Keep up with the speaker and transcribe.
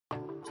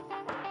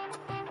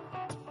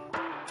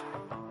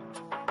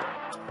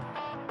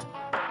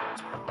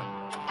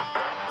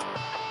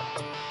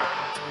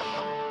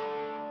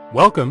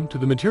Welcome to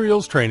the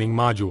Materials Training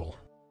module.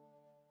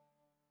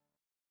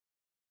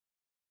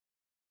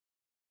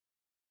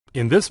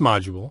 In this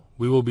module,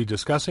 we will be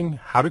discussing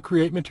how to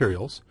create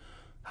materials,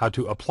 how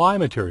to apply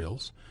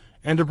materials,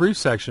 and a brief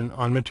section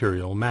on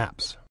material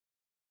maps.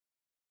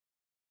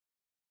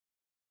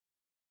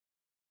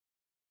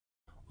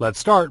 Let's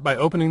start by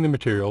opening the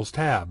Materials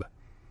tab.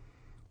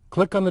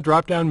 Click on the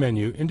drop-down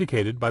menu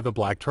indicated by the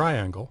black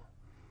triangle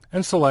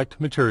and select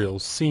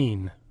Materials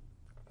Scene.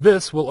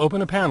 This will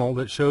open a panel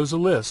that shows a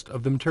list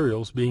of the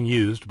materials being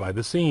used by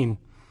the scene.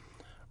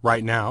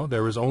 Right now,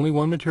 there is only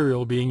one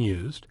material being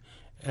used,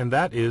 and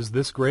that is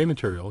this gray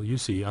material you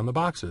see on the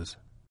boxes.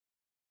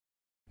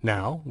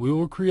 Now, we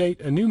will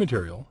create a new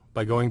material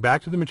by going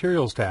back to the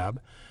Materials tab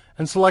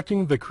and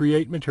selecting the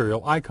Create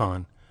Material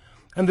icon,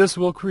 and this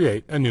will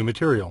create a new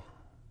material.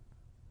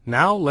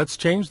 Now, let's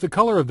change the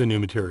color of the new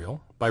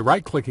material by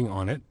right-clicking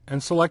on it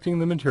and selecting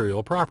the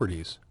Material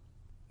Properties.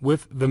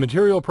 With the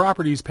Material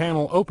Properties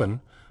panel open,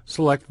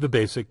 select the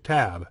Basic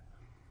tab.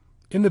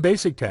 In the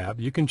Basic tab,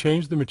 you can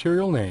change the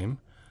material name,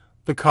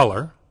 the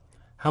color,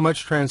 how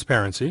much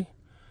transparency,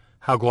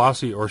 how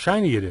glossy or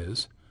shiny it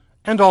is,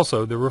 and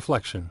also the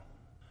reflection.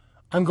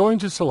 I'm going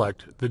to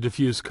select the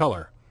diffuse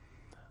color.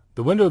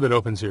 The window that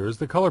opens here is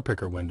the Color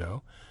Picker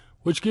window,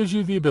 which gives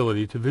you the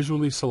ability to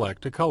visually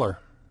select a color.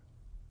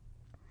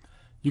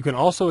 You can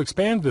also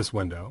expand this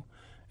window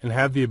and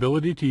have the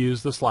ability to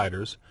use the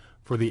sliders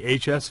for the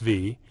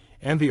HSV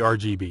and the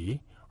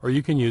RGB, or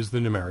you can use the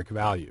numeric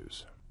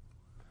values.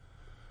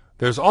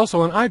 There's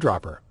also an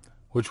eyedropper,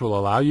 which will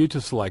allow you to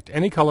select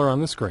any color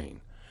on the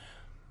screen.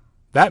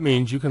 That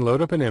means you can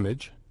load up an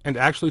image and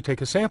actually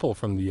take a sample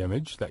from the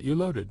image that you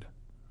loaded.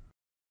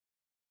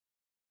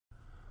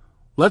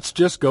 Let's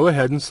just go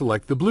ahead and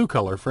select the blue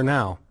color for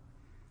now.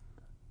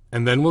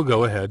 And then we'll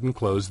go ahead and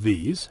close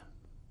these.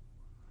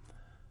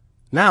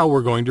 Now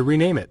we're going to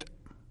rename it.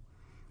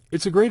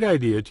 It's a great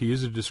idea to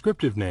use a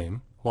descriptive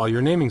name while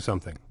you're naming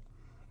something.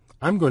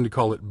 I'm going to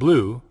call it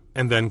blue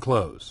and then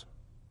close.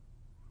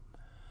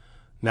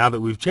 Now that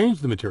we've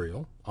changed the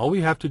material, all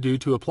we have to do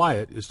to apply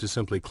it is to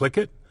simply click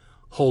it,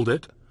 hold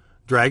it,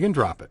 drag and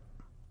drop it.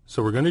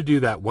 So we're going to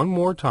do that one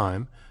more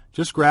time.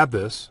 Just grab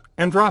this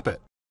and drop it.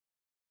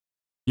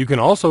 You can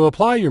also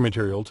apply your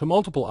material to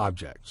multiple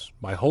objects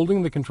by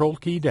holding the Control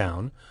key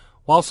down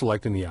while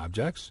selecting the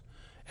objects,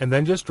 and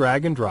then just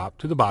drag and drop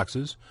to the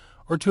boxes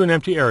or to an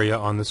empty area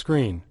on the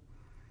screen.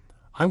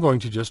 I'm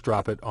going to just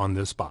drop it on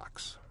this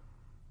box.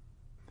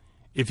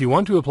 If you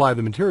want to apply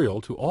the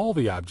material to all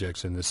the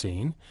objects in the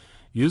scene,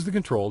 use the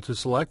Control to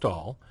select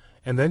all,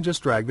 and then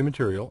just drag the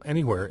material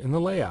anywhere in the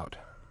layout.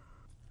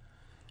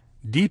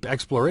 Deep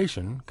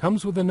Exploration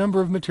comes with a number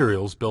of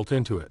materials built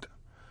into it.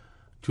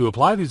 To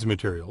apply these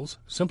materials,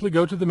 simply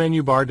go to the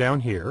menu bar down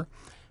here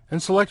and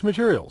select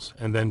Materials,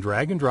 and then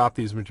drag and drop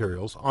these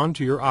materials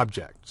onto your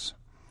objects.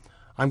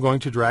 I'm going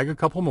to drag a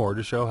couple more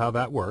to show how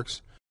that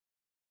works,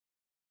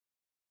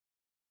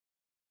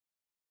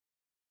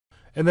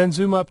 and then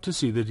zoom up to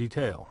see the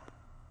detail.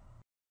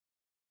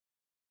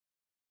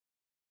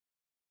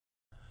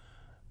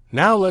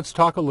 Now let's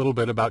talk a little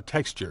bit about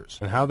textures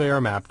and how they are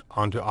mapped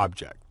onto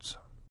objects.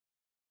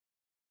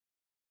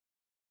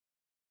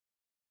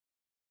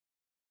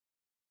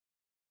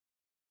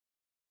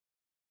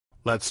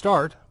 Let's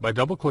start by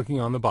double-clicking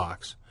on the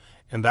box,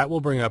 and that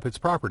will bring up its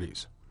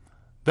properties.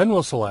 Then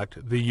we'll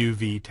select the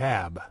UV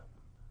tab.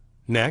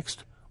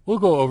 Next, we'll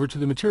go over to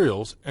the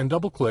Materials and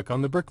double-click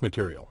on the brick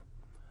material.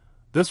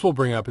 This will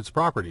bring up its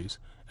properties,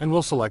 and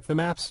we'll select the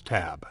Maps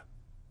tab.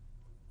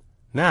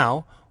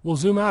 Now, we'll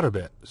zoom out a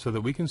bit so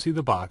that we can see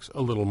the box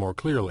a little more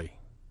clearly.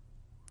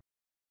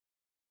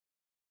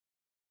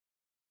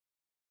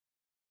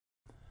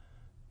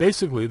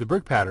 Basically, the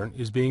brick pattern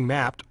is being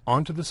mapped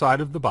onto the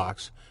side of the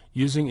box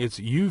using its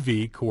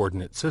UV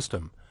coordinate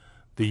system,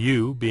 the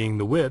U being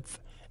the width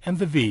and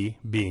the V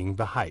being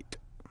the height.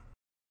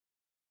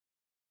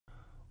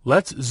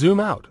 Let's zoom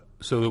out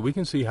so that we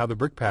can see how the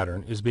brick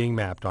pattern is being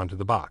mapped onto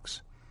the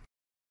box.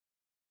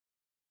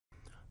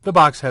 The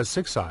box has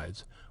 6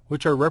 sides,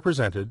 which are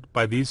represented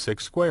by these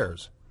 6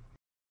 squares.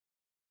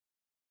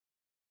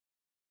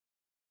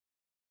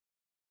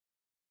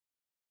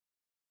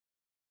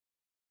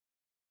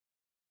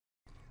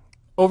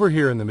 Over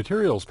here in the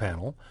Materials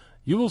panel,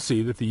 you will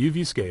see that the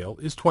UV scale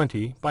is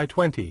 20 by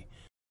 20.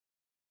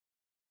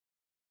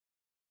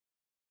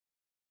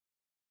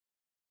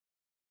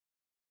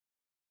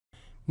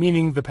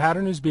 Meaning the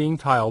pattern is being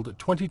tiled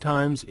 20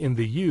 times in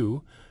the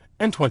U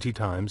and 20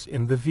 times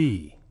in the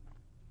V.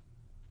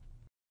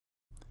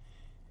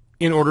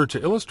 In order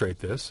to illustrate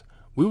this,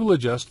 we will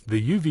adjust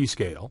the UV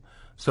scale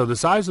so the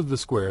size of the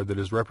square that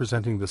is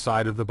representing the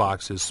side of the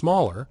box is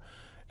smaller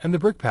and the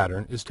brick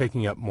pattern is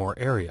taking up more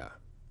area.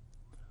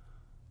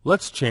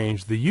 Let's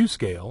change the U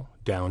scale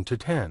down to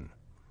 10.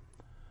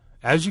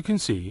 As you can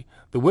see,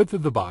 the width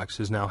of the box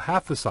is now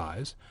half the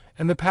size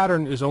and the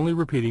pattern is only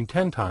repeating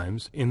 10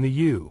 times in the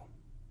U.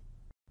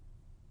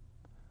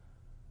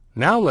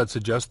 Now let's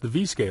adjust the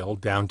V scale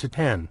down to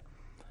 10.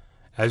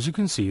 As you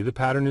can see, the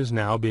pattern is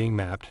now being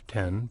mapped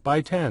 10 by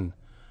 10.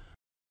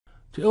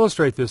 To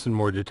illustrate this in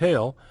more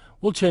detail,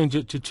 we'll change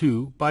it to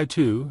 2 by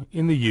 2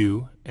 in the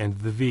U and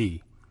the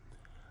V.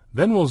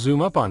 Then we'll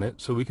zoom up on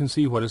it so we can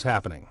see what is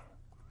happening.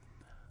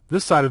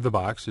 This side of the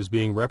box is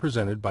being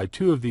represented by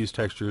 2 of these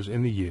textures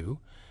in the U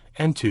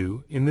and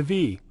 2 in the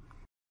V.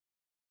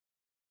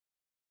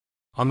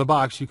 On the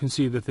box you can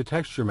see that the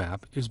texture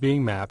map is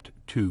being mapped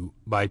 2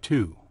 by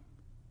 2.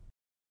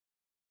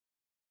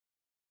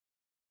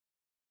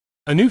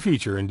 A new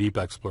feature in Deep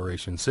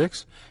Exploration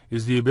 6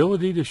 is the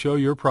ability to show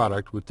your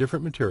product with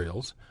different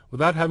materials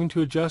without having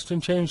to adjust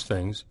and change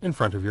things in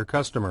front of your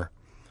customer.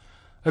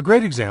 A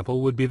great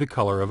example would be the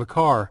color of a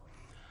car.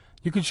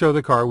 You could show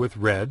the car with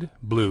red,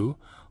 blue,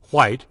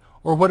 white,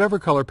 or whatever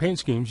color paint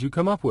schemes you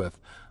come up with,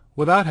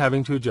 without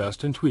having to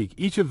adjust and tweak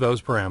each of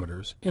those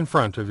parameters in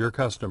front of your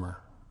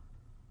customer.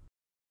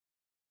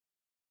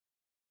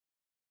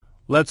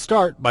 Let's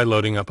start by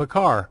loading up a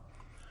car.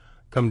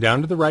 Come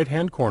down to the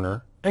right-hand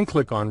corner and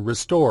click on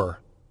Restore.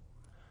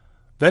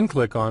 Then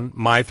click on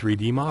My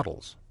 3D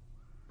Models.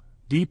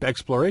 Deep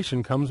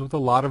Exploration comes with a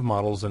lot of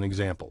models and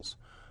examples.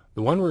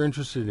 The one we're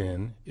interested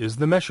in is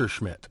the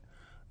Messerschmitt.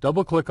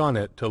 Double-click on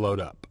it to load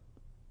up.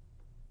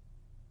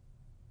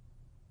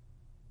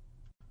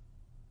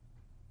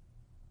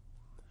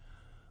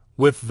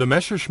 With the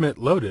Messerschmitt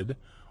loaded,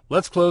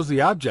 let's close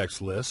the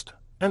Objects list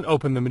and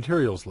open the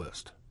Materials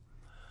list.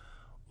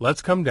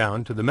 Let's come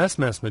down to the Mess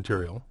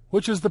material,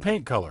 which is the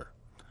paint color.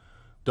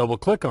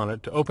 Double-click on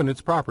it to open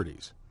its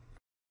properties.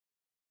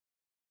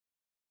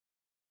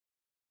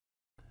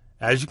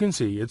 As you can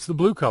see, it's the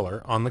blue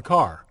color on the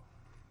car.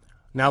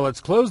 Now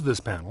let's close this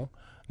panel,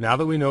 now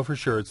that we know for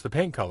sure it's the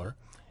paint color,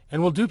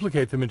 and we'll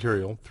duplicate the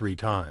material 3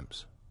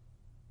 times.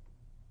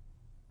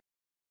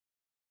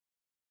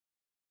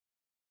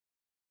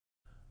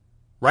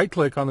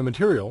 Right-click on the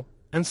material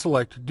and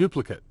select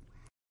Duplicate.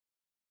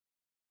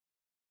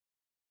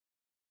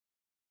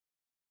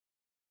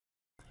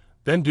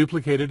 Then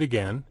duplicate it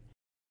again,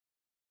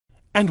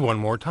 and one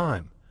more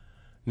time.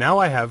 Now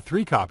I have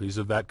 3 copies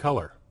of that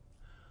color.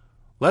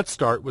 Let's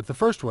start with the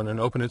first one and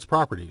open its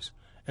properties,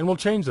 and we'll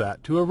change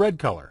that to a red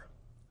color.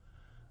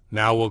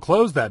 Now we'll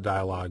close that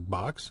dialog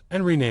box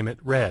and rename it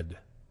Red.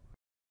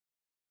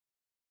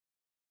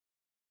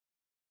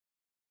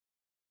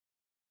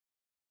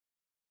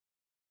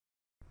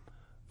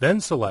 Then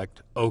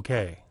select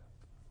OK.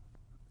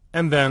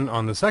 And then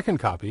on the second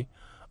copy,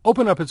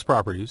 open up its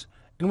properties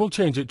and we'll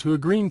change it to a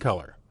green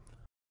color.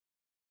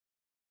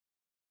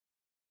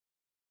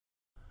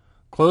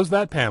 Close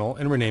that panel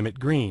and rename it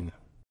Green.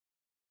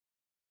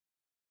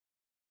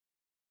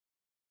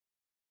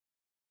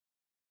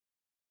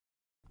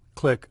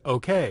 Click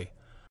OK.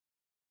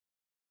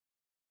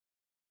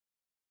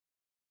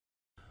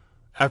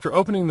 After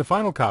opening the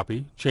final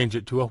copy, change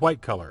it to a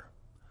white color.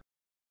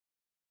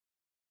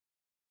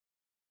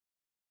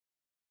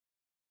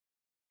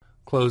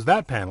 Close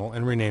that panel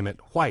and rename it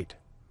White.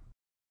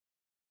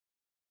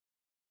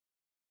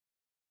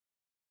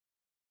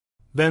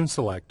 Then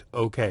select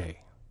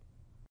OK.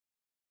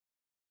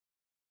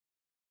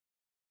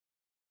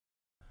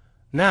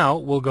 Now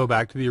we'll go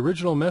back to the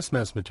original Mess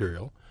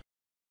material,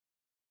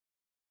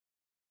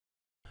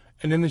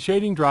 and in the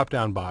Shading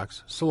drop-down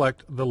box,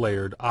 select the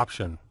Layered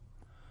option.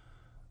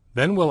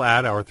 Then we'll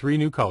add our 3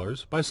 new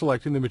colors by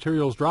selecting the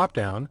Materials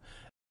drop-down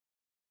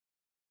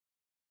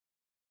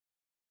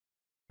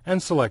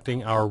and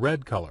selecting our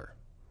red color.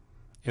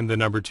 In the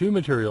number 2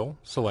 material,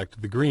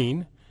 select the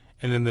green,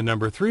 and in the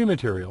number 3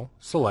 material,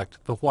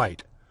 select the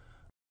white.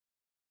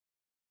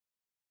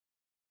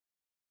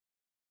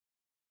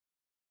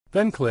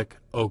 Then click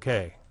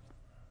OK.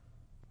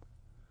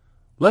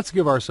 Let's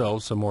give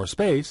ourselves some more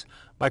space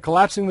by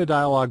collapsing the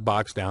dialog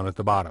box down at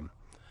the bottom.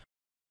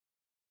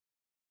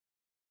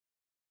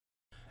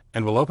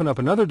 And we'll open up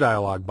another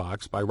dialog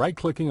box by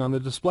right-clicking on the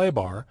display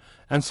bar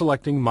and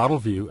selecting Model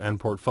View and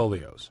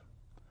Portfolios.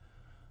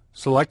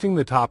 Selecting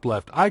the top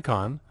left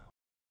icon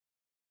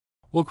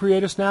will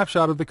create a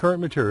snapshot of the current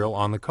material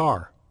on the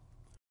car.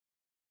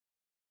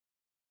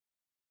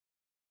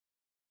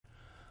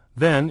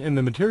 Then, in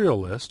the Material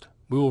list,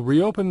 we will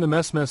reopen the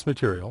Mess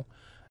material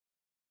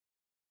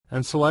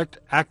and select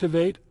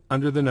Activate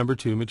under the number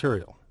 2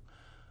 material.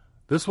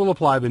 This will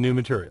apply the new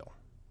material.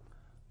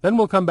 Then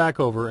we'll come back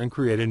over and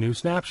create a new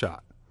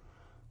snapshot.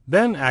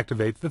 Then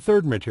activate the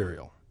 3rd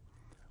material.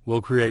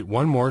 We'll create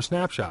one more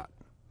snapshot.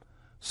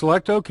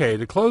 Select OK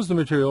to close the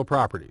material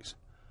properties.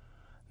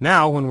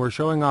 Now, when we're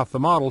showing off the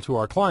model to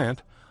our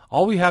client,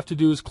 all we have to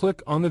do is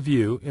click on the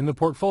view in the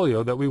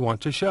portfolio that we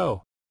want to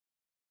show.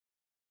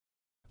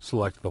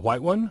 Select the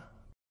white one,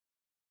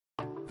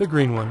 the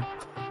green one,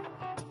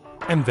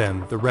 and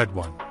then the red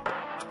one.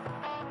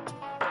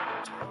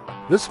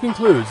 This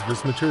concludes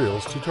this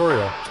materials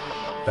tutorial.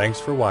 Thanks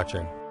for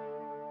watching.